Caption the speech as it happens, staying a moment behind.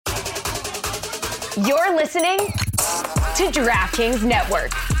You're listening to DraftKings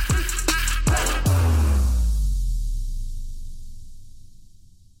Network.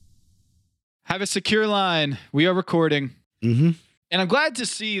 Have a secure line. We are recording. Mm-hmm. And I'm glad to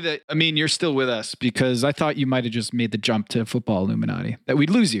see that, you're still with us, because I thought you might have just made the jump to Football Illuminati, that we'd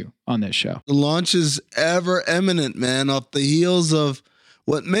lose you on this show. The launch is ever imminent, man, off the heels of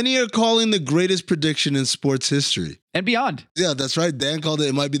what many are calling the greatest prediction in sports history. And beyond. Yeah, that's right. Dan called it.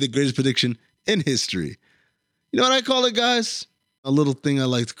 It might be the greatest prediction in history. You know what I call it, guys? A little thing I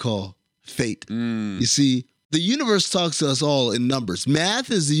like to call fate. You see, the universe talks to us all in numbers.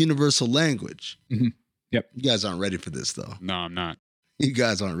 Math is the universal language. Mm-hmm. Yep. You guys aren't ready for this, though. No, I'm not. You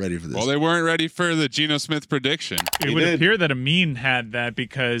guys aren't ready for this. Well, they weren't ready for the Geno Smith prediction. It would appear that Amin had that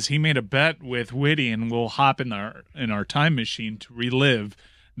because he made a bet with Whitty, and we'll hop in our time machine to relive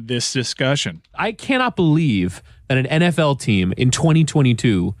this discussion. I cannot believe that an NFL team in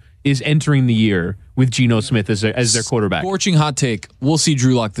 2022 is entering the year with Geno Smith as their quarterback. Scorching hot take. We'll see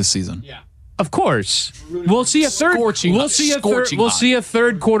Drew Lock this season. Yeah. Of course, we'll see a third. We'll see a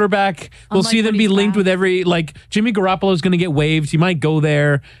third quarterback. We'll see them be linked with every Jimmy Garoppolo is going to get waived. He might go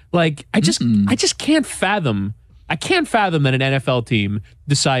there. I just can't fathom. I can't fathom that an NFL team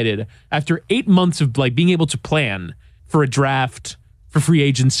decided after 8 months of being able to plan for a draft, for free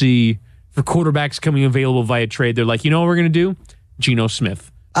agency, for quarterbacks coming available via trade. They're like, you know what we're going to do? Geno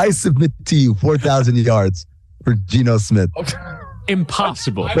Smith. I submit to you 4,000 yards for Geno Smith.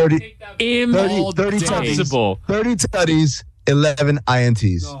 Impossible. 30 Impossible. 30 tutties, 11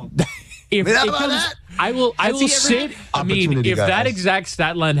 INTs. No. I will sit. If that exact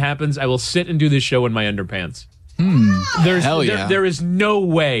stat line happens, I will sit and do this show in my underpants. There is no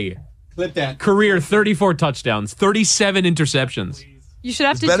way. Clip that. Career 34 touchdowns, 37 interceptions. You should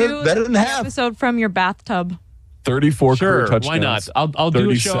have to do an episode from your bathtub. 34 career touchdowns. Why not? I'll do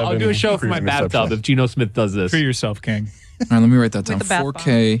a show. I'll do a show from my bathtub if Geno Smith does this. Free yourself, King. All right, let me write that down.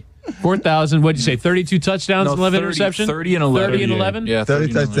 4K. 4,000. What'd you say? 32 touchdowns, 11 interceptions? 30 and 11. 30 and 11? Yeah,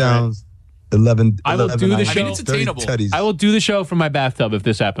 30 touchdowns, 11. I will do the show. It's attainable. I will do the show from my bathtub if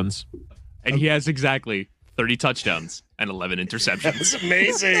this happens. And he has exactly 30 touchdowns and 11 interceptions. That's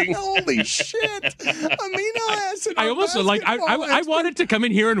amazing. Holy shit. I almost I wanted to come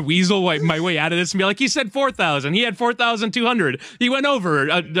in here and weasel my way out of this and be like, he said 4,000. He had 4,200. He went over.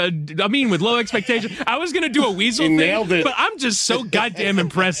 With low expectation. I was going to do a weasel thing, nailed it. but I'm just so goddamn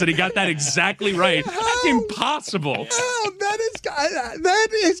impressed that he got that exactly right. That's impossible. Oh, that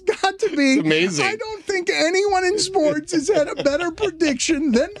has got to be amazing. I don't think anyone in sports has had a better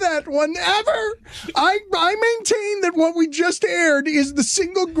prediction than that one ever. I maintain that what we just aired is the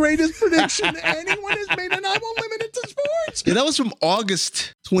single greatest prediction anyone has made, and I won't limit it to sports. Yeah, that was from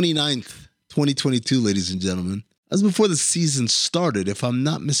August 29th, 2022, ladies and gentlemen. That's before the season started, if I'm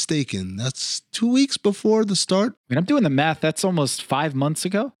not mistaken. That's 2 weeks before the start. I'm doing the math. That's almost 5 months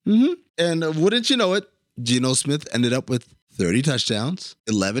ago. Mm-hmm. And wouldn't you know it, Geno Smith ended up with 30 touchdowns,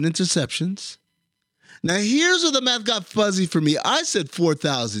 11 interceptions. Now, here's where the math got fuzzy for me. I said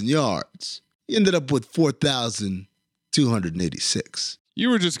 4,000 yards. He ended up with 4,286. You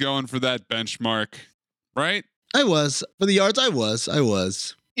were just going for that benchmark, right? I was. For the yards, I was.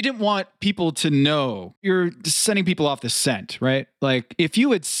 You didn't want people to know. You're just sending people off the scent, right? If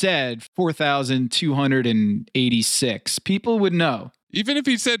you had said 4,286, people would know. Even if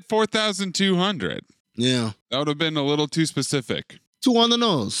he said 4,200. Yeah. That would have been a little too specific. Two on the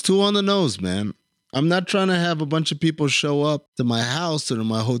nose, man. I'm not trying to have a bunch of people show up to my house or to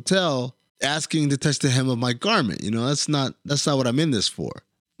my hotel asking to touch the hem of my garment. That's not what I'm in this for.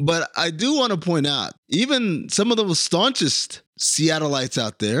 But I do want to point out, even some of the staunchest Seattleites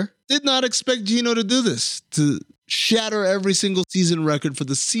out there did not expect Geno to do this, to shatter every single season record for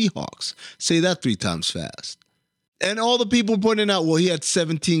the Seahawks. Say that 3 times fast. And all the people pointing out, well, he had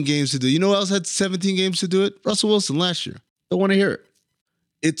 17 games to do. You know who else had 17 games to do it? Russell Wilson last year. Don't want to hear it.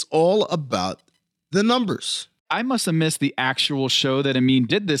 It's all about the numbers. I must have missed the actual show that Amin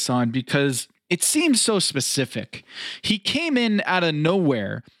did this on, because it seems so specific. He came in out of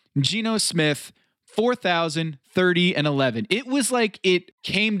nowhere. Geno Smith, 4,000, 30, and 11. It was like it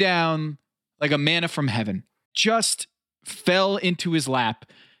came down like a manna from heaven. Just fell into his lap.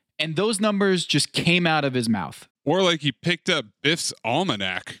 And those numbers just came out of his mouth. Or like he picked up Biff's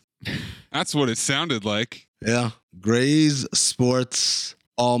almanac. That's what it sounded like. Yeah. Gray's Sports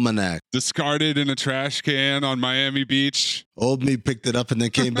Almanac. Discarded in a trash can on Miami Beach. Old me picked it up and then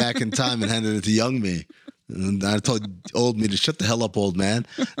came back in time and handed it to young me. And I told old me to shut the hell up, old man.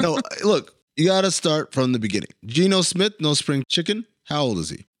 No, look, you got to start from the beginning. Geno Smith, no spring chicken. How old is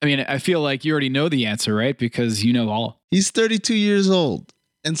he? I feel like you already know the answer, right? Because you know all. He's 32 years old.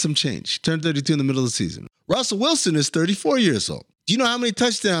 and some change. He turned 32 in the middle of the season. Russell Wilson is 34 years old. Do you know how many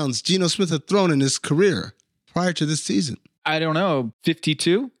touchdowns Geno Smith had thrown in his career prior to this season? I don't know,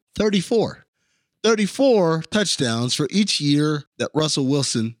 52? 34. 34 touchdowns for each year that Russell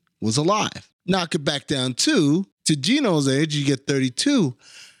Wilson was alive. Knock it back down to Geno's age, you get 32.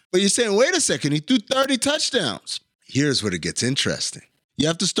 But you're saying, wait a second, he threw 30 touchdowns. Here's where it gets interesting. You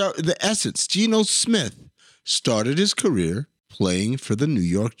have to start with the essence. Geno Smith started his career playing for the New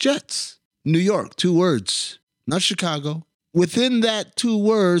York Jets. New York, 2 words, not Chicago. Within that 2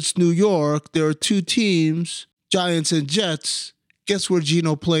 words, New York, there are 2 teams, Giants and Jets. Guess where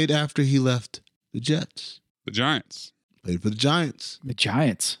Geno played after he left the Jets? The Giants. Played for the Giants. The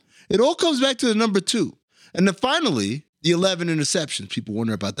Giants. It all comes back to the number 2. And then finally, the 11 interceptions. People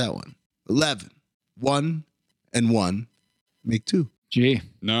wonder about that one. 11. 1 and 1 make 2. Gee.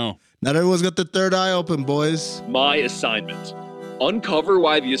 No. Not everyone's got the third eye open, boys. My assignment. Uncover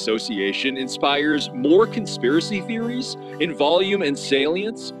why the association inspires more conspiracy theories in volume and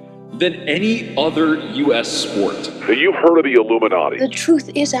salience than any other U.S. sport. You've heard of the Illuminati. The truth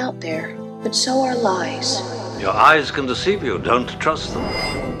is out there, but so are lies. Your eyes can deceive you. Don't trust them.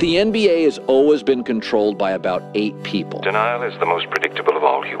 The NBA has always been controlled by about 8 people. Denial is the most predictable of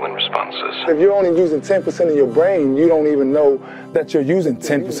all human responses. If you're only using 10% of your brain, you don't even know that you're using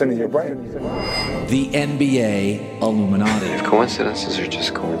 10% of your brain. The NBA Illuminati. If coincidences are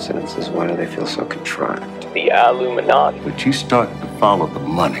just coincidences, why do they feel so contrived? The Illuminati. But you start to follow the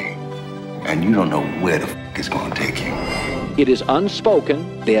money, and you don't know where the it's going to take you. It is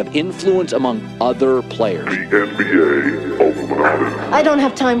unspoken. They have influence among other players. The NBA Illuminati. I don't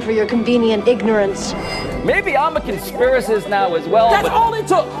have time for your convenient ignorance. Maybe I'm a conspiracist now as well. That's all it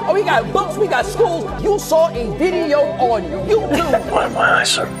took. Oh, we got books, we got schools. You saw a video on YouTube. Why my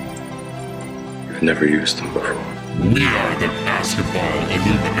eyes, sir? You've never used them before. We are the Basketball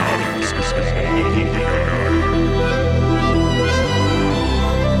Illuminati.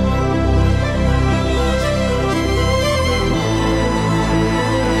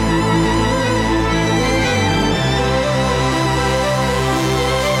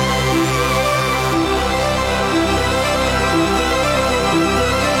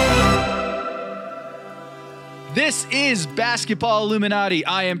 This is Basketball Illuminati.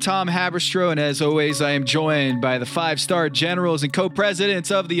 I am Tom Haberstroh, and as always, I am joined by the 5-star generals and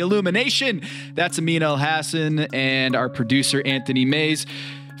co-presidents of the Illumination. That's Amin El-Hassan and our producer, Anthony Mays.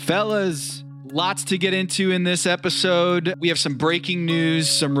 Fellas, lots to get into in this episode. We have some breaking news,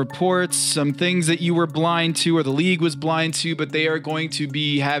 some reports, some things that you were blind to or the league was blind to, but they are going to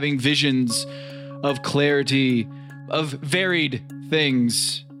be having visions of clarity, of varied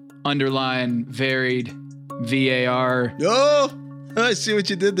things. Underline varied. VAR. Oh, I see what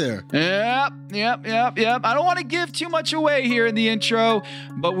you did there. Yep. I don't want to give too much away here in the intro,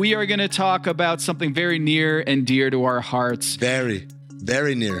 but we are going to talk about something very near and dear to our hearts. Very,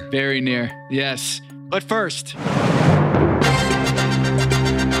 very near. Very near, yes. But first, you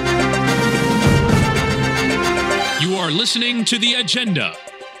are listening to The Agenda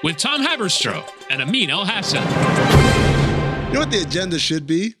with Tom Haberstroh and Amin El-Hassan. You know what the agenda should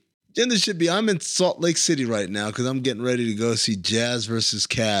be? Agenda should be, I'm in Salt Lake City right now because I'm getting ready to go see Jazz versus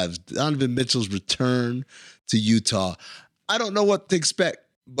Cavs. Donovan Mitchell's return to Utah. I don't know what to expect,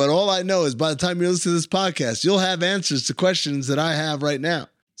 but all I know is by the time you listen to this podcast, you'll have answers to questions that I have right now.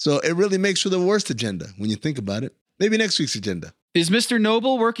 So it really makes for the worst agenda when you think about it. Maybe next week's agenda. Is Mr.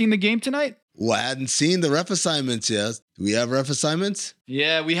 Noble working the game tonight? Well, I hadn't seen the ref assignments yet. Do we have ref assignments?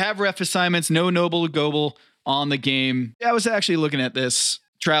 Yeah, we have ref assignments. No Noble Goble on the game. Yeah, I was actually looking at this.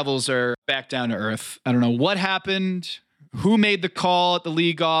 Travels are back down to earth. I don't know what happened. Who made the call at the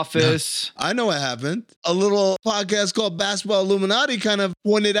league office? I know what happened. A little podcast called Basketball Illuminati kind of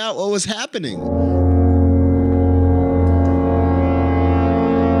pointed out what was happening.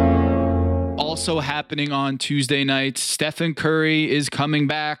 Also happening on Tuesday night, Stephen Curry is coming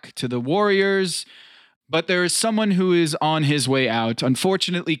back to the Warriors, but there is someone who is on his way out.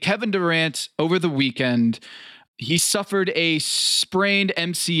 Unfortunately, Kevin Durant over the weekend, he suffered a sprained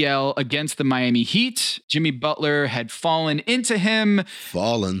MCL against the Miami Heat. Jimmy Butler had fallen into him.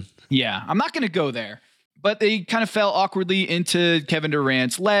 Fallen? Yeah, I'm not going to go there. But they kind of fell awkwardly into Kevin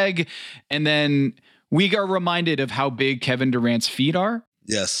Durant's leg. And then we got reminded of how big Kevin Durant's feet are.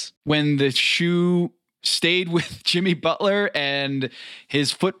 Yes. When the shoe stayed with Jimmy Butler and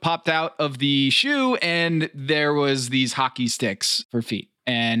his foot popped out of the shoe and there was these hockey sticks for feet.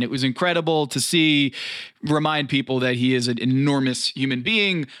 And it was incredible to see, remind people that he is an enormous human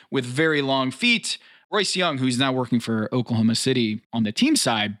being with very long feet. Royce Young, who's now working for Oklahoma City on the team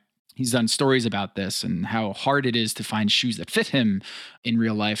side, He's done stories about this and how hard it is to find shoes that fit him in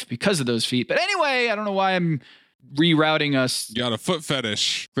real life because of those feet. But anyway, I don't know why I'm rerouting us. You got a foot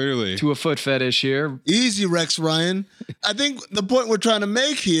fetish, clearly. To a foot fetish here. Easy, Rex Ryan. I think the point we're trying to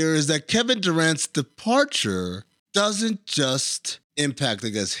make here is that Kevin Durant's departure doesn't just impact, I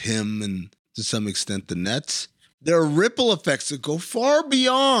guess, him and to some extent the Nets. There are ripple effects that go far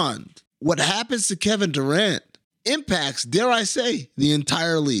beyond what happens to Kevin Durant. Impacts, dare I say, the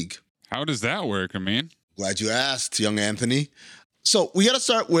entire league. How does that work, Glad you asked, young Anthony. So we got to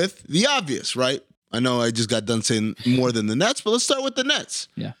start with the obvious, right? I know I just got done saying more than the Nets, but let's start with the Nets.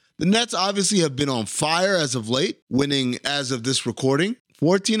 Yeah. The Nets obviously have been on fire as of late, winning as of this recording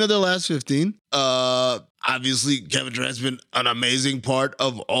 14 of their last 15. Obviously, Kevin Durant's been an amazing part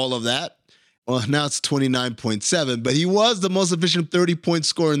of all of that. Well, now it's 29.7, but he was the most efficient 30-point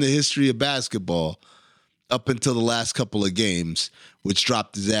scorer in the history of basketball up until the last couple of games, which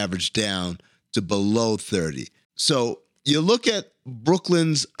dropped his average down to below 30. So you look at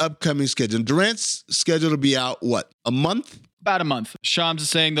Brooklyn's upcoming schedule. Durant's scheduled to be out, what, a month? About a month. Shams is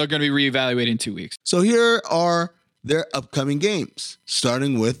saying they're going to be reevaluated in 2 weeks. So here are their upcoming games,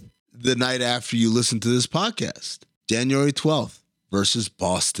 starting with the night after you listen to this podcast. January 12th versus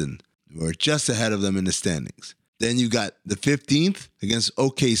Boston. We're just ahead of them in the standings. Then you got the 15th against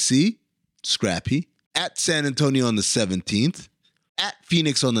OKC, scrappy. At San Antonio on the 17th, at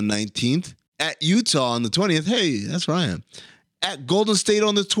Phoenix on the 19th, at Utah on the 20th. Hey, that's where I am. At Golden State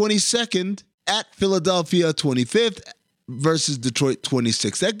on the 22nd, at Philadelphia 25th versus Detroit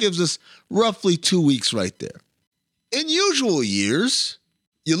 26th. That gives us roughly 2 weeks right there. In usual years,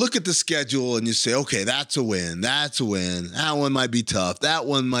 you look at the schedule and you say, okay, that's a win. That's a win. That one might be tough. That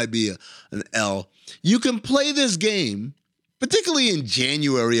one might be an L. You can play this game, particularly in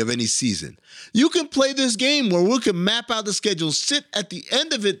January of any season. You can play this game where we can map out the schedule, sit at the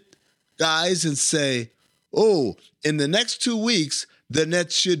end of it, guys, and say, oh, in the next 2 weeks, the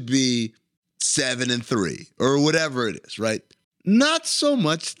Nets should be 7-3 or whatever it is, right? Not so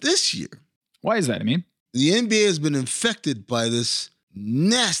much this year. Why is that, I mean? The NBA has been infected by this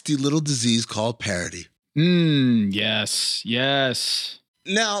nasty little disease called parity. Yes.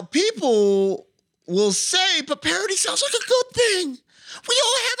 Now, people will say, but parity sounds like a good thing. We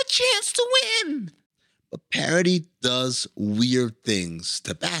all have a chance to win. But parity does weird things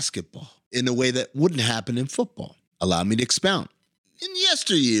to basketball in a way that wouldn't happen in football. Allow me to expound. In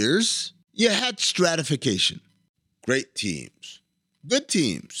yesteryears, you had stratification. Great teams, good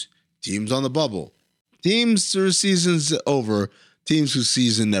teams, teams on the bubble, teams whose season's over, teams whose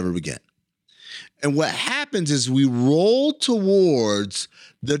season never began. And what happens is we roll towards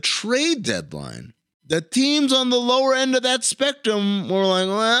the trade deadline. The teams on the lower end of that spectrum were like,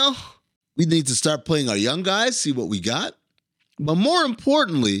 well, we need to start playing our young guys, see what we got. But more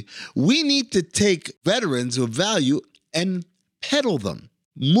importantly, we need to take veterans of value and peddle them,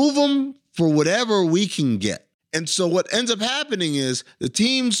 move them for whatever we can get. And so what ends up happening is the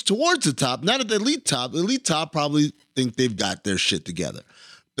teams towards the top, not at the elite top probably think they've got their shit together.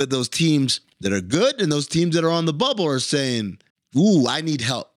 But those teams that are good and those teams that are on the bubble are saying, ooh, I need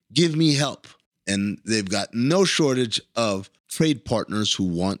help. Give me help. And they've got no shortage of trade partners who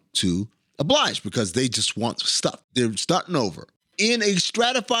want to oblige because they just want stuff. They're starting over. In a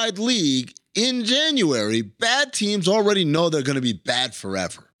stratified league in January, bad teams already know they're going to be bad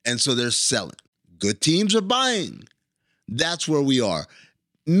forever. And so they're selling. Good teams are buying. That's where we are.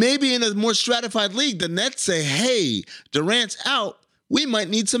 Maybe in a more stratified league, the Nets say, hey, Durant's out. We might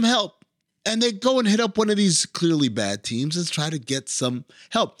need some help. And they go and hit up one of these clearly bad teams and try to get some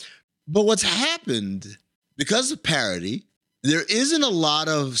help. But what's happened, because of parity, there isn't a lot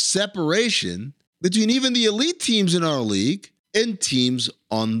of separation between even the elite teams in our league and teams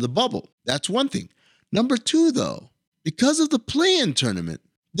on the bubble. That's one thing. Number two, though, because of the play-in tournament,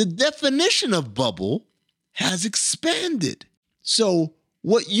 the definition of bubble has expanded. So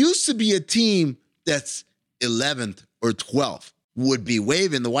what used to be a team that's 11th or 12th would be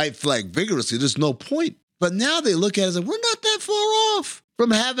waving the white flag vigorously. There's no point. But now they look at it as like, we're not that far off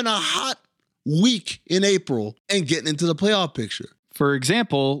from having a hot week in April and getting into the playoff picture. For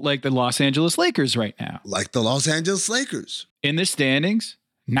example, like the Los Angeles Lakers right now. Like the Los Angeles Lakers. In the standings,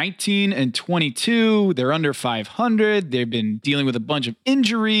 19-22. They're under 500. They've been dealing with a bunch of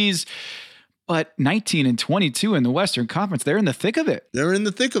injuries. But 19-22 in the Western Conference, they're in the thick of it. They're in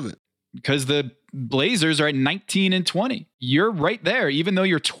the thick of it. Because the Blazers are at 19-20. You're right there. Even though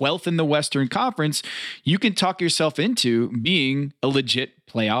you're 12th in the Western Conference, you can talk yourself into being a legit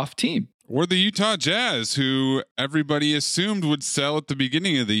playoff team. Or the Utah Jazz, who everybody assumed would sell at the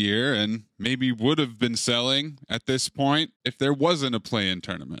beginning of the year and maybe would have been selling at this point if there wasn't a play-in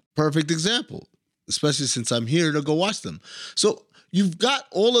tournament. Perfect example, especially since I'm here to go watch them. So you've got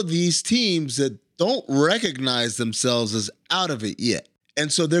all of these teams that don't recognize themselves as out of it yet.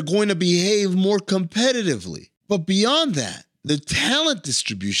 And so they're going to behave more competitively. But beyond that, the talent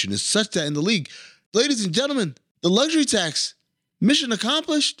distribution is such that in the league, ladies and gentlemen, the luxury tax, mission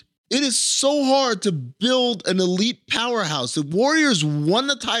accomplished. It is so hard to build an elite powerhouse. The Warriors won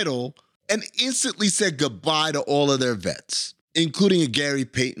the title and instantly said goodbye to all of their vets, including a Gary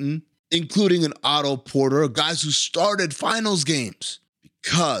Payton, including an Otto Porter, guys who started finals games,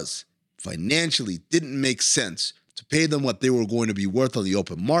 because financially didn't make sense to pay them what they were going to be worth on the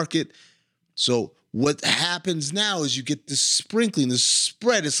open market. So what happens now is you get this sprinkling, this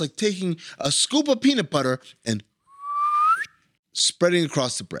spread. It's like taking a scoop of peanut butter and spreading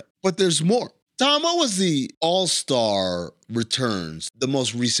across the bread. But there's more. Tom, what was the all-star returns, the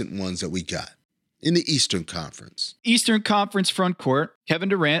most recent ones that we got in the Eastern Conference? Eastern Conference front court, Kevin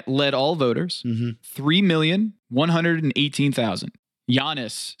Durant led all voters, 3,118,000.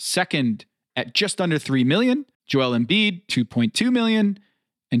 Giannis, second at just under 3 million. Joel Embiid, 2.2 million.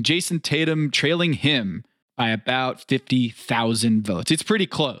 And Jason Tatum trailing him by about 50,000 votes. It's pretty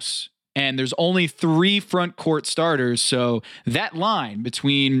close. And there's only 3 front court starters. So that line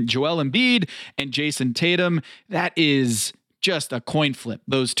between Joel Embiid and Jason Tatum, that is just a coin flip,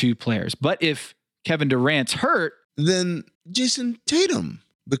 those 2 players. But if Kevin Durant's hurt, then Jason Tatum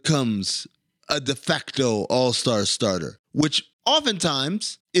becomes a de facto all-star starter, which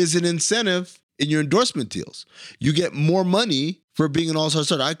oftentimes is an incentive in your endorsement deals. You get more money for being an all-star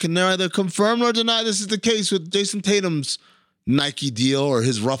starter. I can neither confirm nor deny this is the case with Jason Tatum's Nike deal or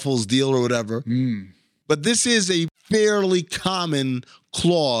his Ruffles deal or whatever. But this is a fairly common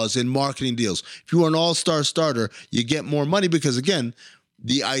clause in marketing deals. If you are an all-star starter, you get more money because, again,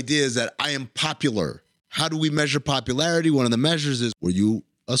 the idea is that I am popular. How do we measure popularity? One of the measures is, were you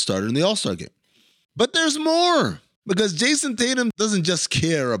a starter in the all-star game? But there's more, because Jason Tatum doesn't just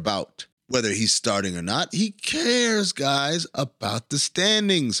care about whether he's starting or not. He cares, guys, about the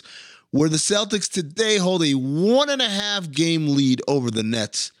standings, where the Celtics today hold a 1.5 game lead over the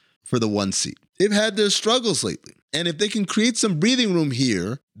Nets for the 1 seed. They've had their struggles lately. And if they can create some breathing room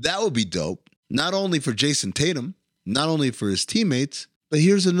here, that would be dope. Not only for Jason Tatum, not only for his teammates, but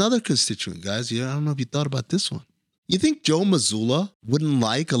here's another constituent, guys. Yeah, I don't know if you thought about this one. You think Joe Mazzulla wouldn't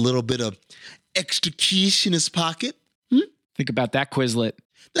like a little bit of extra quiche in his pocket? Think about that, Quizlet.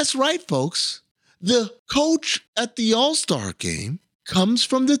 That's right, folks. The coach at the All-Star game comes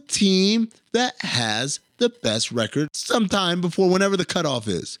from the team that has the best record sometime before whenever the cutoff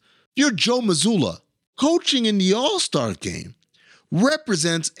is. You're Joe Mazzulla. Coaching in the All-Star game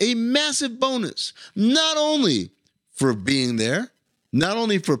represents a massive bonus, not only for being there, not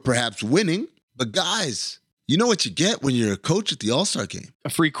only for perhaps winning, but guys, you know what you get when you're a coach at the All-Star game? A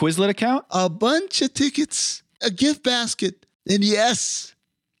free Quizlet account? A bunch of tickets, a gift basket, and yes,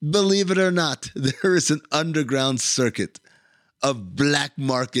 believe it or not, there is an underground circuit of black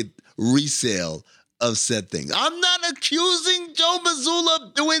market resale of said things. I'm not accusing Joe Mazzulla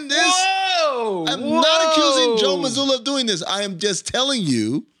of doing this. I'm not accusing Joe Mazzulla of doing this. I am just telling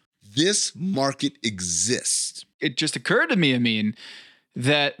you this market exists. It just occurred to me, Amin,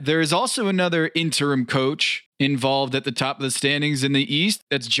 that there is also another interim coach involved at the top of the standings in the East.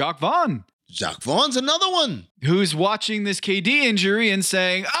 That's Jacques Vaughn. Jacques Vaughn's another one. Who's watching this KD injury and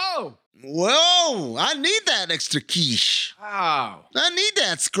saying, oh, whoa, I need that extra quiche. Wow. I need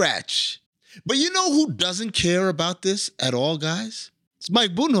that scratch. But you know who doesn't care about this at all, guys? It's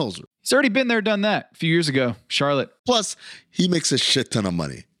Mike Budenholzer. He's already been there, done that a few years ago. Charlotte. Plus, he makes a shit ton of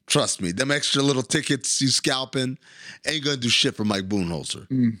money. Trust me, them extra little tickets you scalping ain't going to do shit for Mike Budenholzer.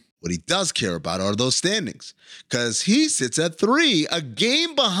 What he does care about are those standings, because he sits at 3, a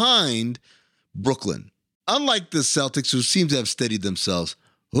game behind Brooklyn. Unlike the Celtics, who seem to have steadied themselves,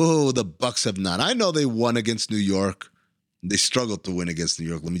 the Bucks have not. I know they won against New York. They struggled to win against New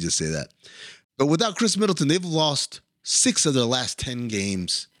York, let me just say that. But without Chris Middleton, they've lost 6 of their last 10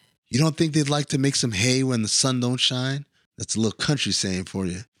 games. You don't think they'd like to make some hay when the sun don't shine? That's a little country saying for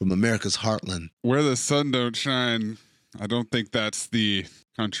you from America's heartland. Where the sun don't shine, I don't think that's the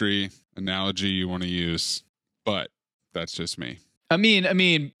country analogy you want to use, but that's just me. I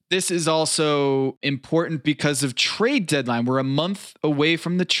mean, this is also important because of trade deadline. We're a month away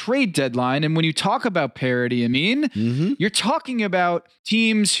from the trade deadline. And when you talk about parity, you're talking about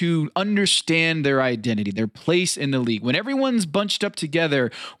teams who understand their identity, their place in the league. When everyone's bunched up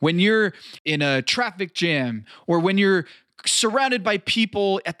together, when you're in a traffic jam, or when you're surrounded by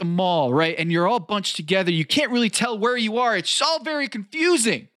people at the mall, right? And you're all bunched together. You can't really tell where you are. It's all very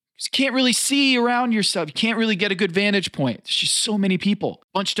confusing. You can't really see around yourself. You can't really get a good vantage point. There's just so many people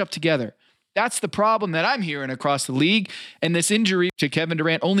bunched up together. That's the problem that I'm hearing across the league. And this injury to Kevin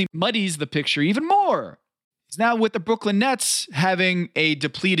Durant only muddies the picture even more. Now with the Brooklyn Nets having a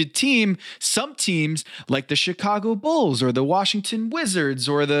depleted team, some teams like the Chicago Bulls or the Washington Wizards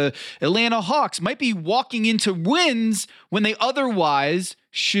or the Atlanta Hawks might be walking into wins when they otherwise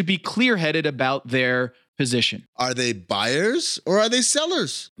should be clear-headed about their position. Are they buyers or are they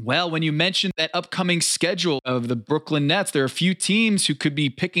sellers? Well, when you mentioned that upcoming schedule of the Brooklyn Nets, there are a few teams who could be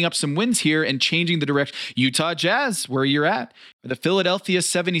picking up some wins here and changing the direction. Utah Jazz, where you're at. Are the Philadelphia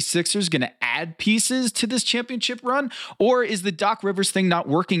 76ers going to add pieces to this championship run? Or is the Doc Rivers thing not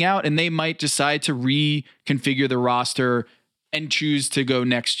working out and they might decide to reconfigure the roster and choose to go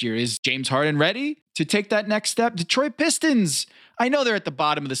next year? Is James Harden ready to take that next step? Detroit Pistons, I know they're at the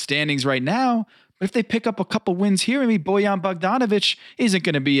bottom of the standings right now, but if they pick up a couple wins here, maybe Bojan Bogdanovic isn't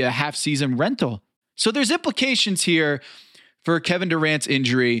going to be a half-season rental. So there's implications here for Kevin Durant's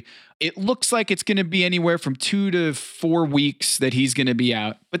injury. It looks like it's going to be anywhere from 2 to 4 weeks that he's going to be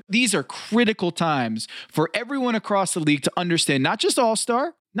out. But these are critical times for everyone across the league to understand not just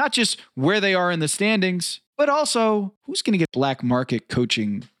All-Star, not just where they are in the standings, but also who's going to get black market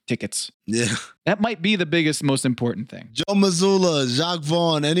coaching tickets. Yeah. That might be the biggest, most important thing. Joe Mazzulla, Jacques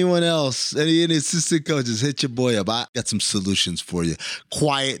Vaughn, anyone else, any assistant coaches, hit your boy up. I got some solutions for you.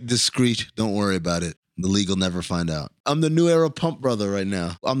 Quiet, discreet. Don't worry about it. The league will never find out. I'm the new era pump brother right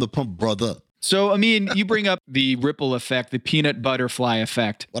now. I'm the pump brother. So, I mean, you bring up the ripple effect, the peanut butterfly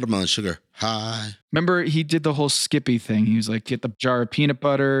effect. Watermelon sugar. Hi. Remember, he did the whole Skippy thing. He was like, get the jar of peanut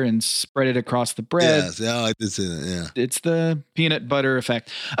butter and spread it across the bread. Yes, yeah, I did say that, yeah. It's the peanut butter effect.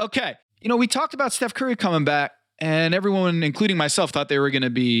 Okay. You know, we talked about Steph Curry coming back, and everyone, including myself, thought they were going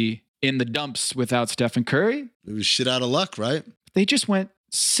to be in the dumps without Stephen Curry. It was shit out of luck, right? They just went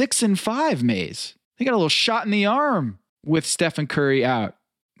 6-5, Maze. They got a little shot in the arm with Stephen Curry out.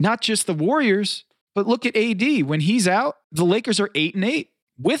 Not just the Warriors, but look at AD. When he's out, the Lakers are 8-8.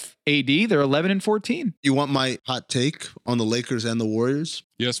 With AD, they're 11-14. You want my hot take on the Lakers and the Warriors?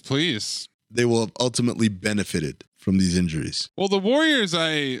 Yes, please. They will have ultimately benefited from these injuries. Well, the Warriors,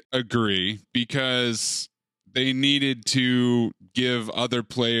 I agree, because they needed to give other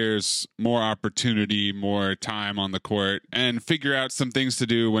players more opportunity, more time on the court, and figure out some things to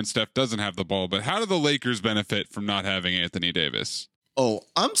do when Steph doesn't have the ball. But how do the Lakers benefit from not having Anthony Davis? Oh,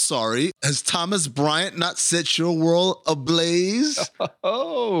 I'm sorry. Has Thomas Bryant not set your world ablaze?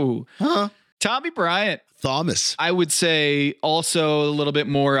 Oh, huh? Tommy Bryant. Thomas. I would say also a little bit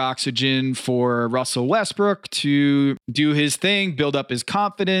more oxygen for Russell Westbrook to do his thing, build up his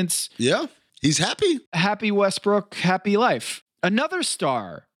confidence. Yeah, he's happy. Happy Westbrook, happy life. Another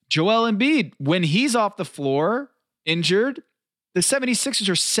star, Joel Embiid. When he's off the floor, injured, the 76ers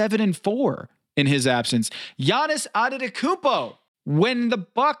are 7-4 in his absence. Giannis Antetokounmpo. When the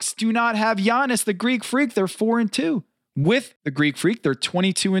Bucks do not have Giannis, the Greek Freak, they're 4-2. With the Greek Freak, they're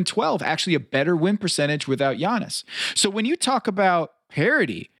 22-12. Actually, a better win percentage without Giannis. So when you talk about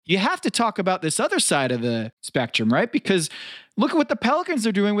parity, you have to talk about this other side of the spectrum, right? Because look at what the Pelicans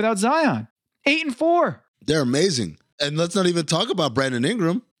are doing without Zion. 8-4. They're amazing. And let's not even talk about Brandon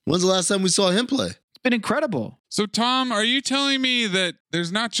Ingram. When's the last time we saw him play? It's been incredible. So, Tom, are you telling me that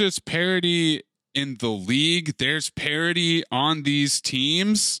there's not just parity in the league, there's parity on these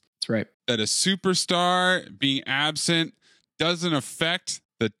teams? That's right. That a superstar being absent doesn't affect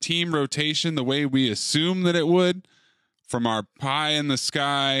the team rotation the way we assume that it would from our pie in the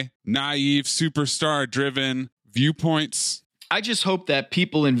sky, naive, superstar driven viewpoints? I just hope that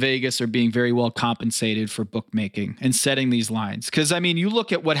people in Vegas are being very well compensated for bookmaking and setting these lines. Because, I mean, you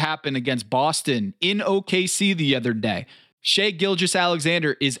look at what happened against Boston in OKC the other day. Shai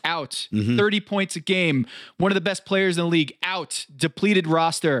Gilgeous-Alexander is out. 30 points a game. One of the best players in the league out. Depleted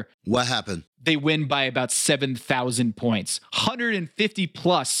roster. What happened? They win by about 7,000 points. 150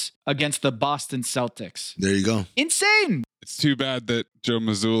 plus against the Boston Celtics. There you go. Insane. It's too bad that Joe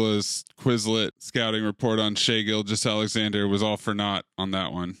Mazzulla's Quizlet scouting report on Shai Gilgeous-Alexander was all for naught on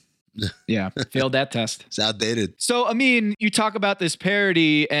that one. Yeah, failed that test. It's outdated. So, I mean, you talk about this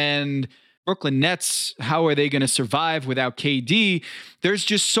parity and Brooklyn Nets, how are they going to survive without KD? There's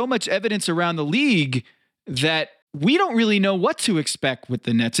just so much evidence around the league that we don't really know what to expect with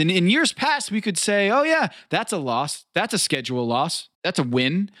the Nets. And in years past, we could say, oh yeah, that's a loss. That's a schedule loss. That's a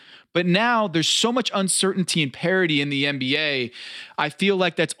win. But now there's so much uncertainty and parity in the NBA. I feel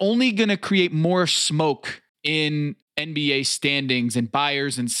like that's only going to create more smoke in NBA standings and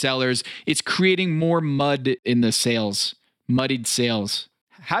buyers and sellers. It's creating more mud in the sails muddied sails.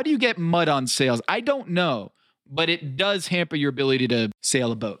 How do you get mud on sails? I don't know, but it does hamper your ability to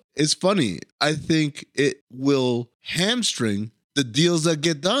sail a boat. It's funny. I think it will hamstring the deals that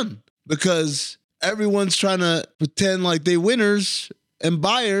get done because everyone's trying to pretend like they winners and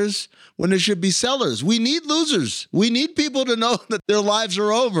buyers when there should be sellers. We need losers. We need people to know that their lives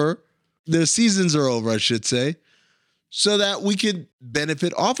are over, their seasons are over, I should say, so that we can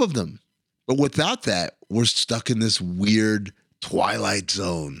benefit off of them. But without that, we're stuck in this weird twilight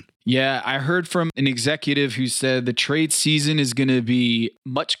zone. Yeah, I heard from an executive who said the trade season is going to be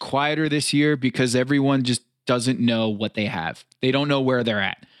much quieter this year because everyone just doesn't know what they have. They don't know where they're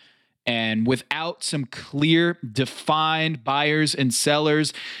at. And without some clear, defined buyers and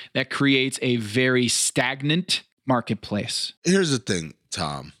sellers, that creates a very stagnant marketplace. Here's the thing,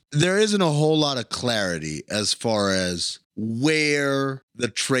 Tom. There isn't a whole lot of clarity as far as where the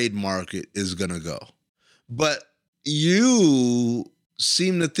trade market is going to go. But you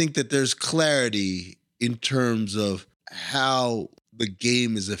seem to think that there's clarity in terms of how the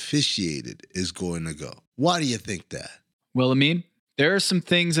game is officiated is going to go. Why do you think that? Well, Amin, there are some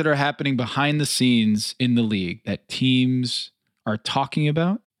things that are happening behind the scenes in the league that teams are talking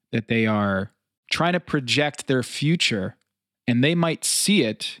about, that they are trying to project their future, and they might see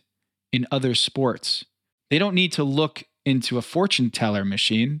it in other sports. They don't need to look into a fortune teller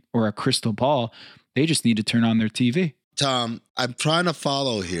machine or a crystal ball. They just need to turn on their TV. Tom, I'm trying to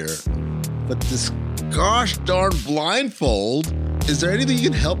follow here, but this gosh darn blindfold, is there anything you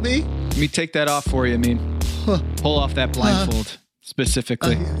can help me? Let me take that off for you, Amin. Pull off that blindfold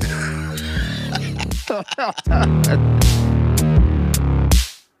specifically.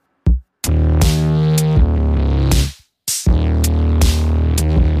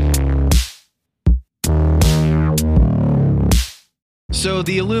 So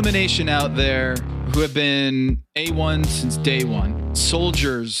the Illumination out there, who have been A1 since day one,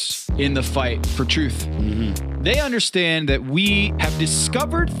 soldiers in the fight for truth. Mm-hmm. They understand that we have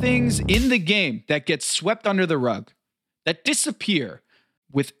discovered things in the game that get swept under the rug, that disappear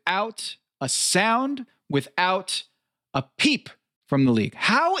without a sound, without a peep from the league.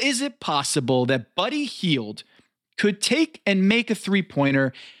 How is it possible that Buddy Hield could take and make a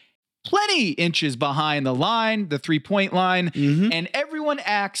three-pointer plenty inches behind the line, the three-point line, and everyone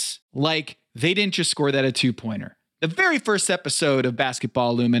acts like they didn't just score that a two-pointer? The very first episode of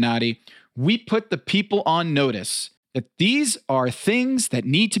Basketball Illuminati, we put the people on notice that these are things that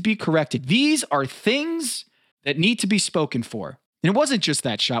need to be corrected. These are things that need to be spoken for. And it wasn't just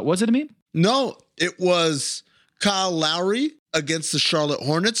that shot, was it, Amin? No, it was Kyle Lowry against the Charlotte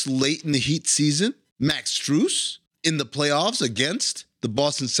Hornets late in the Heat season. Max Strus in the playoffs against the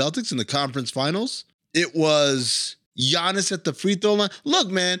Boston Celtics in the conference finals. It was Giannis at the free throw line. Look,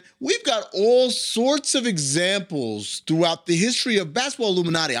 man, we've got all sorts of examples throughout the history of Basketball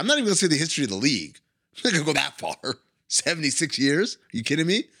Illuminati. I'm not even going to say the history of the league. I'm not going to go that far. 76 years? Are you kidding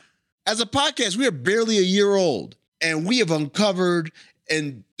me? As a podcast, we are barely a year old, and we have uncovered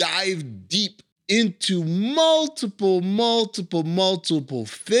and dived deep into multiple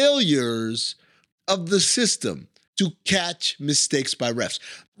failures of the system to catch mistakes by refs.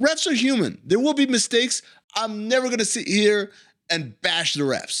 Refs are human. There will be mistakes. I'm never going to sit here and bash the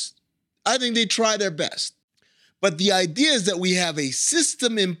refs. I think they try their best. But the idea is that we have a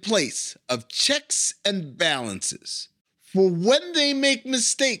system in place of checks and balances for when they make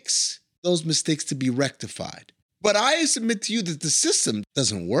mistakes, those mistakes to be rectified. But I submit to you that the system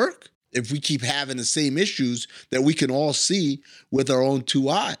doesn't work if we keep having the same issues that we can all see with our own two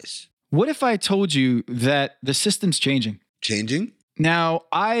eyes. What if I told you that the system's changing? Changing? Now,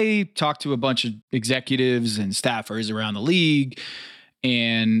 I talked to a bunch of executives and staffers around the league,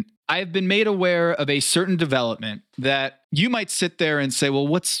 and I've been made aware of a certain development that you might sit there and say, well,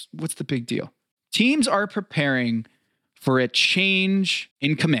 what's the big deal? Teams are preparing for a change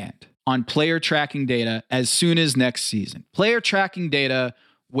in command on player tracking data as soon as next season. Player tracking data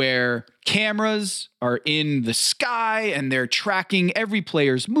where cameras are in the sky and they're tracking every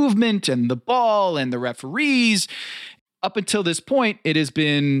player's movement and the ball and the referees. Up until this point, it has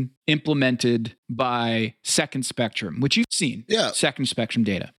been implemented by Second Spectrum, which you've seen. Yeah. Second Spectrum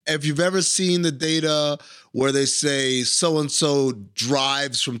data. If you've ever seen the data where they say so-and-so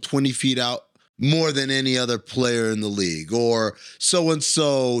drives from 20 feet out more than any other player in the league, or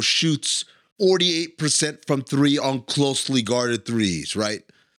so-and-so shoots 48% from three on closely guarded threes, right?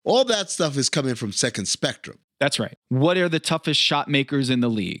 All that stuff is coming from Second Spectrum. That's right. What are the toughest shot makers in the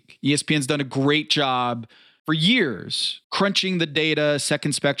league? ESPN's done a great job for years crunching the data,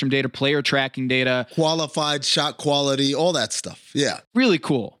 Second Spectrum data, player tracking data. Qualified shot quality, all that stuff. Yeah. Really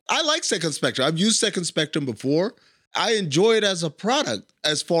cool. I like Second Spectrum. I've used Second Spectrum before. I enjoy it as a product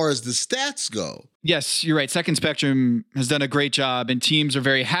as far as the stats go. Yes, you're right. Second Spectrum has done a great job, and teams are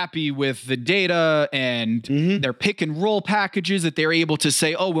very happy with the data and their pick and roll packages that they're able to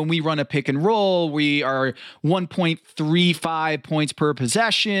say, oh, when we run a pick and roll, we are 1.35 points per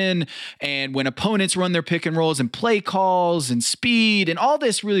possession. And when opponents run their pick and rolls and play calls and speed and all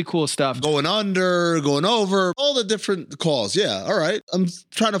this really cool stuff. Going under, going over, all the different calls. Yeah, all right. I'm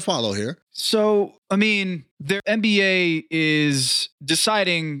trying to follow here. So, I mean, the NBA is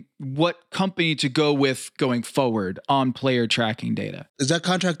deciding what company to go with going forward on player tracking data. Is that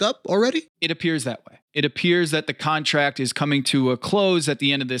contract up already? It appears that way. It appears that the contract is coming to a close at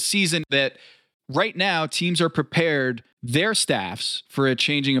the end of this season, that right now teams are prepared, their staffs, for a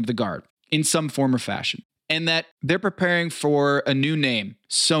changing of the guard in some form or fashion, and that they're preparing for a new name,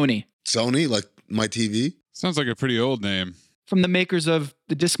 Sony. Sony, like my TV? Sounds like a pretty old name. From the makers of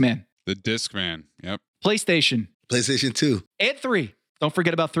the Discman. The Discman, yep. PlayStation 2. And 3. Don't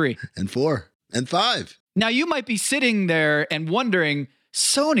forget about 3. And 4. And 5. Now, you might be sitting there and wondering,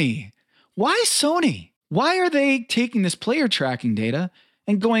 Sony? Why Sony? Why are they taking this player tracking data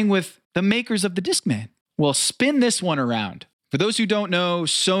and going with the makers of the Discman? Well, spin this one around. For those who don't know,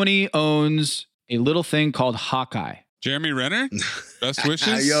 Sony owns a little thing called Hawkeye. Jeremy Renner? Best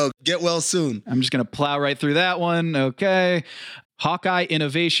wishes? Yo, get well soon. I'm just going to plow right through that one. Okay. Hawkeye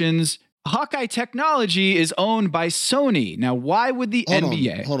Innovations. Hawkeye technology is owned by Sony. Now, why would the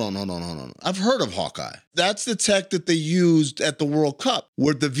NBA? Hold on. I've heard of Hawkeye. That's the tech that they used at the World Cup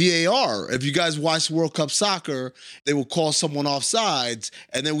with the VAR. If you guys watch World Cup soccer, they would call someone offsides,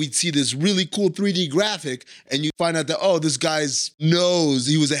 and then we'd see this really cool 3D graphic, and you find out that, oh, this guy's nose,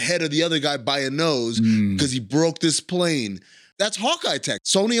 he was ahead of the other guy by a nose because he broke this plane. That's Hawkeye tech.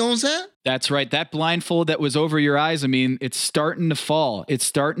 Sony owns that? That's right. That blindfold that was over your eyes, I mean, it's starting to fall. It's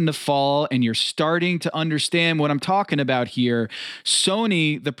starting to fall, and you're starting to understand what I'm talking about here.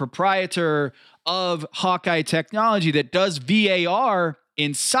 Sony, the proprietor of Hawkeye technology that does VAR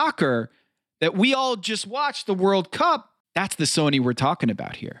in soccer, that we all just watched the World Cup, that's the Sony we're talking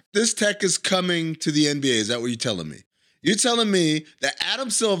about here. This tech is coming to the NBA. Is that what you're telling me? You're telling me that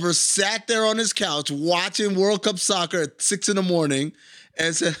Adam Silver sat there on his couch watching World Cup soccer at 6 a.m.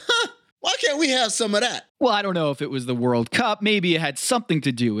 and said, why can't we have some of that? Well, I don't know if it was the World Cup. Maybe it had something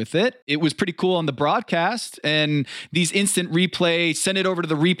to do with it. It was pretty cool on the broadcast, and these instant replay, send it over to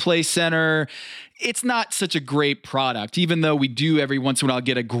the replay center. It's not such a great product, even though we do every once in a while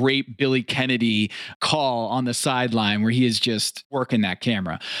get a great Billy Kennedy call on the sideline where he is just working that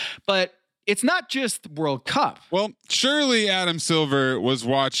camera. But it's not just World Cup. Well, surely Adam Silver was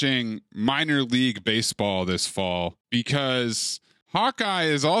watching minor league baseball this fall, because Hawkeye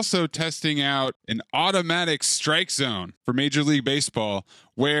is also testing out an automatic strike zone for Major League Baseball,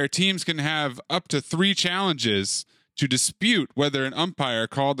 where teams can have up to 3 challenges to dispute whether an umpire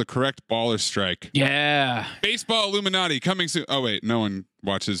called the correct ball or strike. Yeah. Baseball Illuminati coming soon. Oh, wait, no one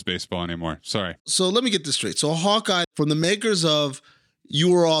watches baseball anymore. Sorry. So let me get this straight. So Hawkeye, from the makers of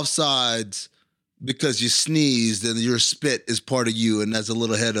you were offsides because you sneezed and your spit is part of you, and that's a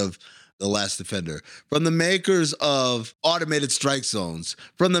little ahead of the last defender. From the makers of automated strike zones.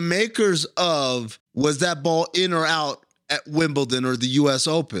 From the makers of was that ball in or out at Wimbledon or the US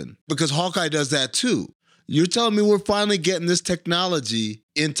Open? Because Hawkeye does that too. You're telling me we're finally getting this technology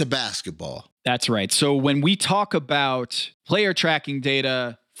into basketball. That's right. So when we talk about player tracking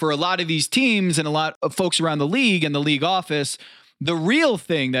data for a lot of these teams and a lot of folks around the league and the league office, the real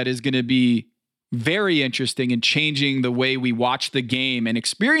thing that is going to be very interesting in changing the way we watch the game and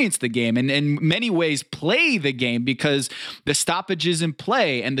experience the game, and in many ways play the game, because the stoppages in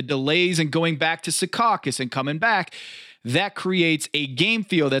play and the delays and going back to Secaucus and coming back, that creates a game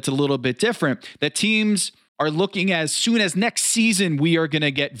feel that's a little bit different. That teams are looking as soon as next season, we are going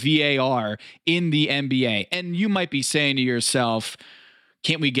to get VAR in the NBA. And you might be saying to yourself,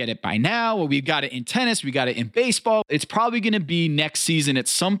 can't we get it by now? Well, we've got it in tennis. We got it in baseball. It's probably going to be next season at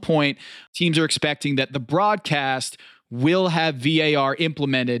some point. Teams are expecting that the broadcast will have VAR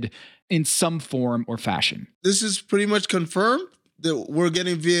implemented in some form or fashion. This is pretty much confirmed that we're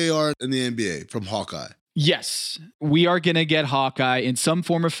getting VAR in the NBA from Hawkeye. Yes, we are going to get Hawkeye in some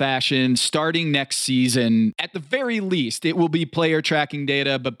form or fashion starting next season. At the very least, it will be player tracking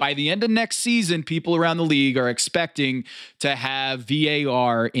data, but by the end of next season, people around the league are expecting to have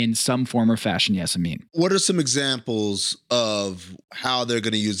VAR in some form or fashion. Yes, Amin. What are some examples of how they're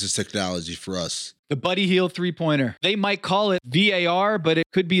going to use this technology for us? The Buddy Hield three-pointer. They might call it VAR, but it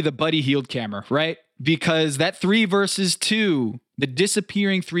could be the Buddy Hield camera, right? Because that 3 versus 2, the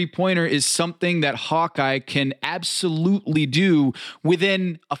disappearing three-pointer, is something that Hawkeye can absolutely do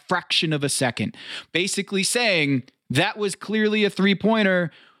within a fraction of a second. Basically saying, That was clearly a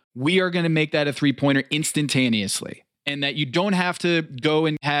three-pointer. We are going to make that a three-pointer instantaneously. And that you don't have to go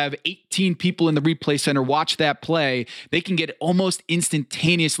and have 18 people in the replay center watch that play. They can get almost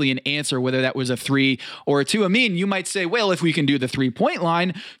instantaneously an answer, whether that was a 3 or a 2. I mean, you might say, well, if we can do the 3-point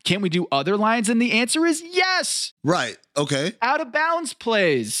line, can't we do other lines? And the answer is yes. Right. Okay. Out of bounds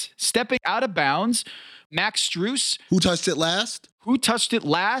plays. Stepping out of bounds. Max Strus. Who touched it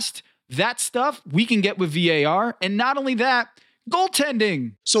last? That stuff we can get with VAR. And not only that,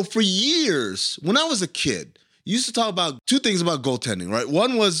 goaltending. So for years, when I was a kid, you used to talk about two things about goaltending, right?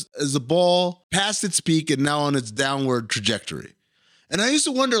 One was is the ball past its peak and now on its downward trajectory. And I used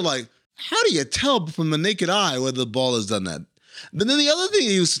to wonder, like, how do you tell from the naked eye whether the ball has done that? But then the other thing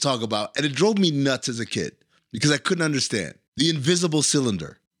you used to talk about, and it drove me nuts as a kid because I couldn't understand, the invisible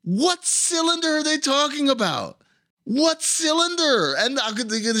cylinder. What cylinder are they talking about? What cylinder? And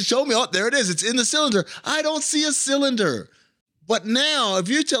they could show me, oh, there it is. It's in the cylinder. I don't see a cylinder. But now, if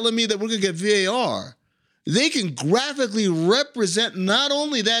you're telling me that we're going to get VAR, they can graphically represent not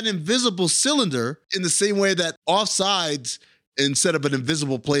only that invisible cylinder in the same way that offsides, instead of an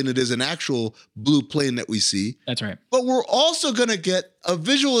invisible plane, it is an actual blue plane that we see. That's right. But we're also going to get a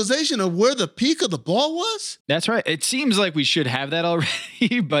visualization of where the peak of the ball was. That's right. It seems like we should have that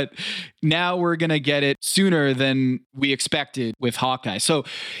already, but now we're going to get it sooner than we expected with Hawkeye. So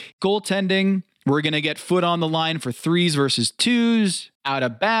goaltending, we're going to get foot on the line for 3s versus 2s, out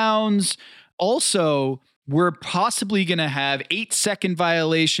of bounds. Also, we're possibly going to have 8-second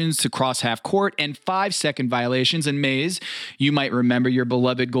violations to cross half court and 5-second violations. And Maze, you might remember your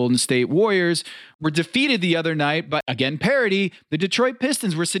beloved Golden State Warriors were defeated the other night, but again, parody, the Detroit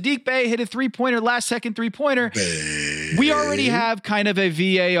Pistons, where Sadiq Bey hit a three-pointer, last-second three-pointer. We already have kind of a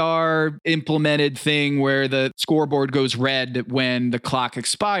VAR implemented thing where the scoreboard goes red when the clock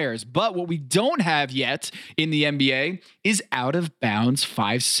expires. But what we don't have yet in the NBA is out-of-bounds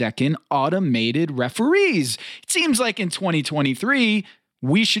 5-second automated referees. It seems like in 2023,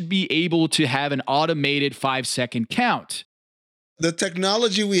 we should be able to have an automated 5-second count. The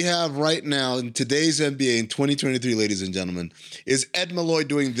technology we have right now in today's NBA in 2023, ladies and gentlemen, is Ed Malloy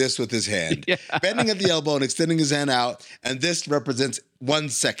doing this with his hand, bending at the elbow and extending his hand out, and this represents 1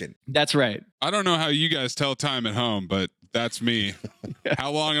 second. That's right. I don't know how you guys tell time at home, but that's me.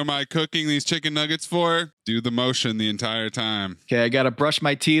 How long am I cooking these chicken nuggets for? Do the motion the entire time. Okay, I got to brush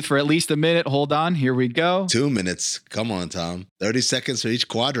my teeth for at least a minute. Hold on. Here we go. 2 minutes. Come on, Tom. 30 seconds for each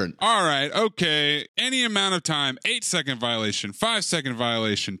quadrant. All right. Okay. Any amount of time. 8-second violation, 5-second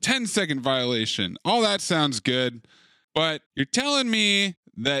violation, 10-second violation. All that sounds good. But you're telling me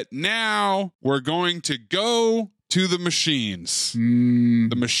that now we're going to go to the machines.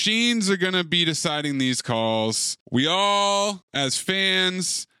 The machines are going to be deciding these calls. We all, as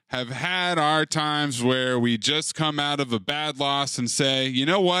fans, have had our times where we just come out of a bad loss and say, you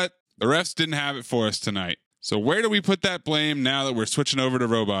know what? The refs didn't have it for us tonight. So where do we put that blame now that we're switching over to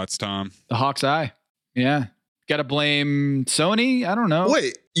robots, Tom? The Hawk's Eye. Yeah. Got to blame Sony? I don't know.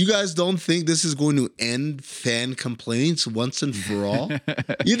 Wait, you guys don't think this is going to end fan complaints once and for all?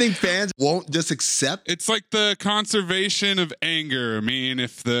 You think fans won't just accept? It's like the conservation of anger. I mean,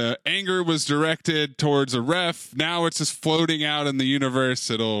 if the anger was directed towards a ref, now it's just floating out in the universe.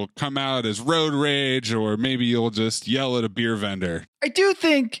 It'll come out as road rage, or maybe you'll just yell at a beer vendor. I do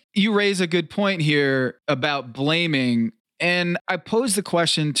think you raise a good point here about blaming. And I posed the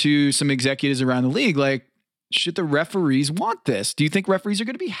question to some executives around the league, like, should the referees want this? Do you think referees are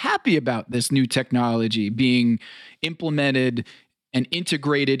going to be happy about this new technology being implemented and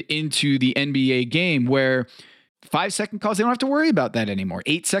integrated into the NBA game where 5-second calls, they don't have to worry about that anymore.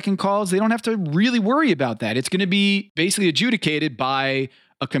 8-second calls, they don't have to really worry about that. It's going to be basically adjudicated by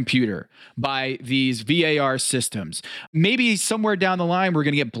a computer, by these VAR systems. Maybe somewhere down the line, we're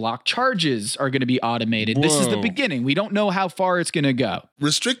going to get block charges are going to be automated. Whoa. This is the beginning. We don't know how far it's going to go.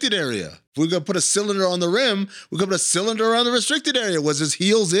 Restricted area. If we're going to put a cylinder on the rim, we're going to put a cylinder around the restricted area. Was his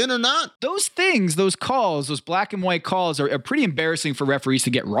heels in or not? Those things, those calls, those black and white calls are pretty embarrassing for referees to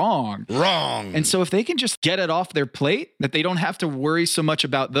get wrong. Wrong. And so if they can just get it off their plate, that they don't have to worry so much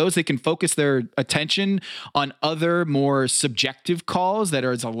about those, they can focus their attention on other more subjective calls that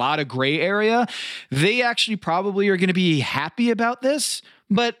are a lot of gray area. They actually probably are going to be happy about this,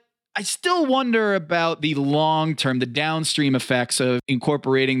 but I still wonder about the long-term, the downstream effects of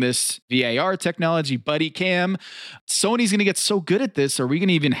incorporating this VAR technology, buddy cam. Sony's going to get so good at this. Are we going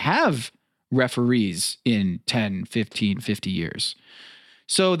to even have referees in 10, 15, 50 years?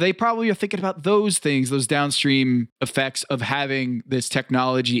 So they probably are thinking about those things, those downstream effects of having this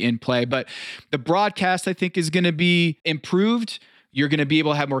technology in play. But the broadcast, I think, is going to be improved. You're going to be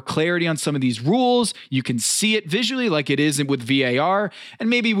able to have more clarity on some of these rules. You can see it visually like it is with VAR. And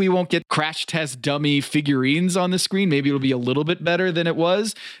maybe we won't get crash test dummy figurines on the screen. Maybe it'll be a little bit better than it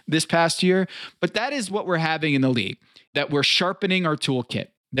was this past year. But that is what we're having in the league, that we're sharpening our toolkit,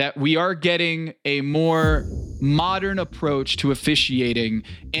 that we are getting a more modern approach to officiating.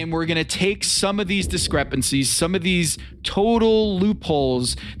 And we're going to take some of these discrepancies, some of these total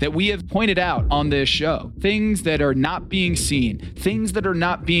loopholes that we have pointed out on this show, things that are not being seen, things that are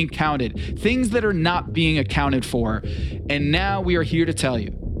not being counted, things that are not being accounted for. And now we are here to tell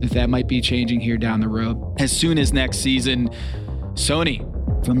you that might be changing here down the road. As soon as next season, Sony,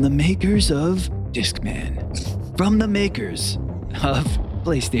 from the makers of Discman, from the makers of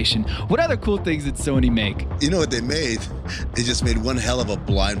PlayStation. What other cool things did Sony make? You know what they made? They just made one hell of a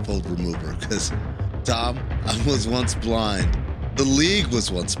blindfold remover, because, Tom, I was once blind. The league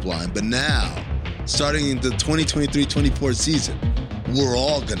was once blind, but now, starting in the 2023-24 season, we're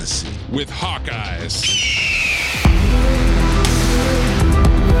all gonna see. With Hawkeyes.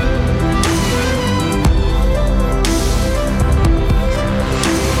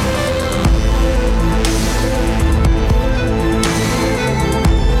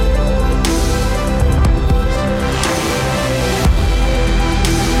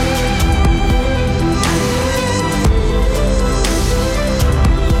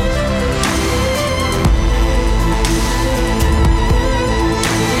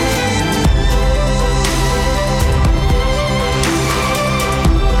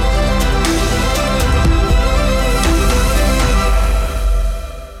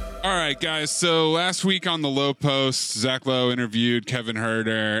 Guys, so last week on the Low Post, Zach Lowe interviewed Kevin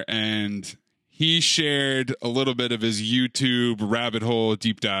Herter, and he shared a little bit of his YouTube rabbit hole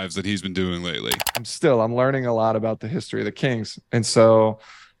deep dives that he's been doing lately. I'm learning a lot about the history of the Kings. And so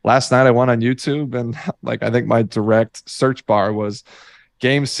last night I went on YouTube, and I think my direct search bar was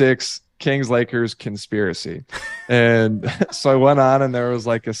Game 6 Kings-Lakers conspiracy. And so I went on, and there was a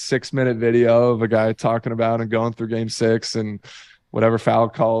 6-minute video of a guy talking about and going through Game 6 and whatever foul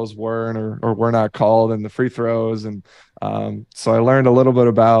calls weren't or were not called, and the free throws. And so I learned a little bit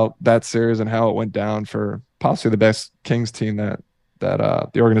about that series and how it went down for possibly the best Kings team that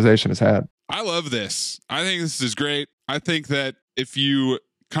the organization has had. I love this. I think this is great. I think that if you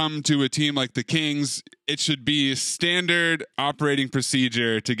come to a team like the Kings, it should be a standard operating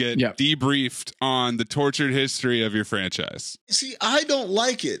procedure to get debriefed on the tortured history of your franchise. See, I don't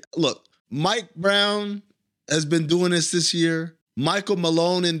like it. Look, Mike Brown has been doing this year. Michael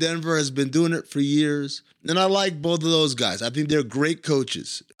Malone in Denver has been doing it for years. And I like both of those guys. I think they're great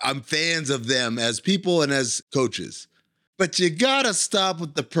coaches. I'm fans of them as people and as coaches. But you gotta stop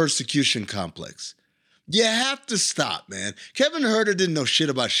with the persecution complex. You have to stop, man. Kevin Herter didn't know shit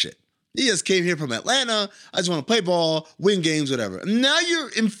about shit. He just came here from Atlanta. I just want to play ball, win games, whatever. And now you're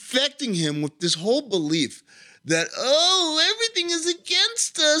infecting him with this whole belief that, everything is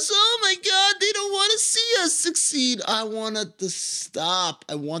against us. Oh my God, they don't want to see us succeed. I want it to stop.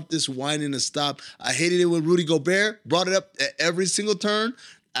 I want this whining to stop. I hated it when Rudy Gobert brought it up at every single turn.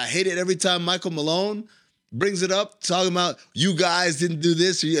 I hate it every time Michael Malone brings it up, talking about you guys didn't do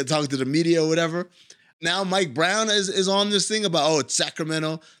this, or you talking to the media or whatever. Now Mike Brown is on this thing about, it's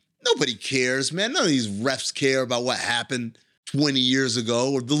Sacramento. Nobody cares, man. None of these refs care about what happened 20 years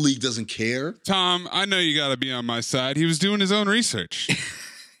ago, or the league doesn't care. Tom, I know you got to be on my side. He was doing his own research.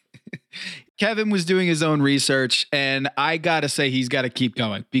 Kevin was doing his own research, and I got to say he's got to keep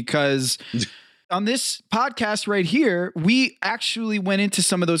going, because on this podcast right here, we actually went into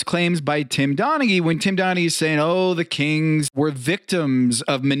some of those claims by Tim Donaghy when Tim Donaghy is saying, the Kings were victims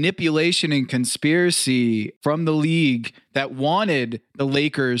of manipulation and conspiracy from the league that wanted the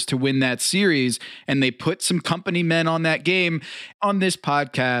Lakers to win that series, and they put some company men on that game. On this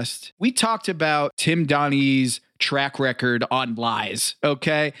podcast, we talked about Tim Donaghy's track record on lies,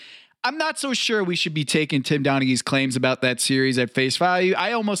 okay? I'm not so sure we should be taking Tim Donaghy's claims about that series at face value.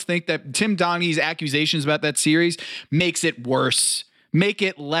 I almost think that Tim Donaghy's accusations about that series makes it worse, make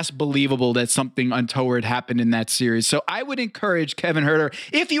it less believable that something untoward happened in that series. So I would encourage Kevin Herter,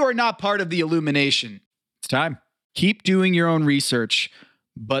 if you are not part of the Illumination, it's time. Keep doing your own research,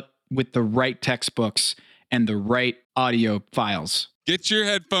 but with the right textbooks and the right audio files. Get your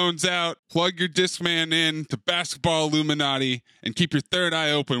headphones out, plug your Discman in to Basketball Illuminati, and keep your third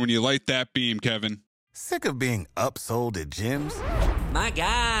eye open when you light that beam, Kevin. Sick of being upsold at gyms? My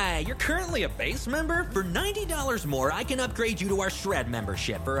guy, you're currently a base member? For $90 more, I can upgrade you to our Shred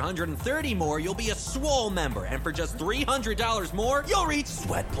membership. For $130 more, you'll be a Swole member. And for just $300 more, you'll reach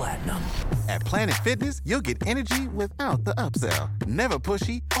Sweat Platinum. At Planet Fitness, you'll get energy without the upsell. Never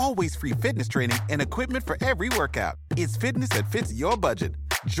pushy, always free fitness training and equipment for every workout. It's fitness that fits your budget.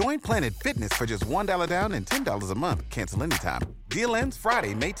 Join Planet Fitness for just $1 down and $10 a month. Cancel anytime. Deal ends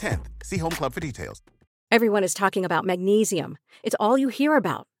Friday, May 10th. See Home Club for details. Everyone is talking about magnesium. It's all you hear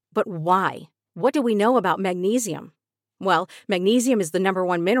about. But why? What do we know about magnesium? Well, magnesium is the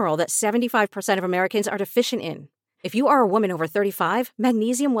 #1 mineral that 75% of Americans are deficient in. If you are a woman over 35,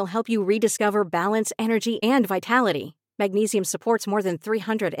 magnesium will help you rediscover balance, energy, and vitality. Magnesium supports more than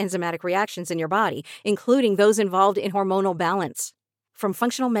 300 enzymatic reactions in your body, including those involved in hormonal balance. From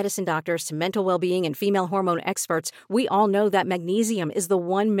functional medicine doctors to mental well-being and female hormone experts, we all know that magnesium is the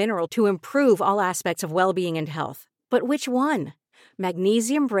one mineral to improve all aspects of well-being and health. But which one?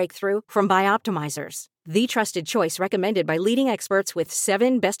 Magnesium Breakthrough from Bioptimizers, the trusted choice recommended by leading experts with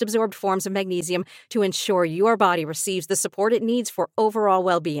 7 best-absorbed forms of magnesium to ensure your body receives the support it needs for overall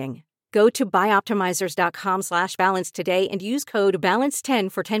well-being. Go to bioptimizers.com/balance today and use code BALANCE10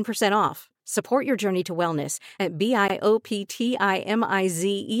 for 10% off. Support your journey to wellness at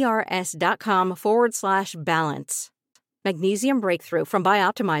bioptimizers.com/balance. Magnesium Breakthrough from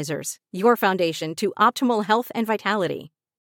Bioptimizers, your foundation to optimal health and vitality.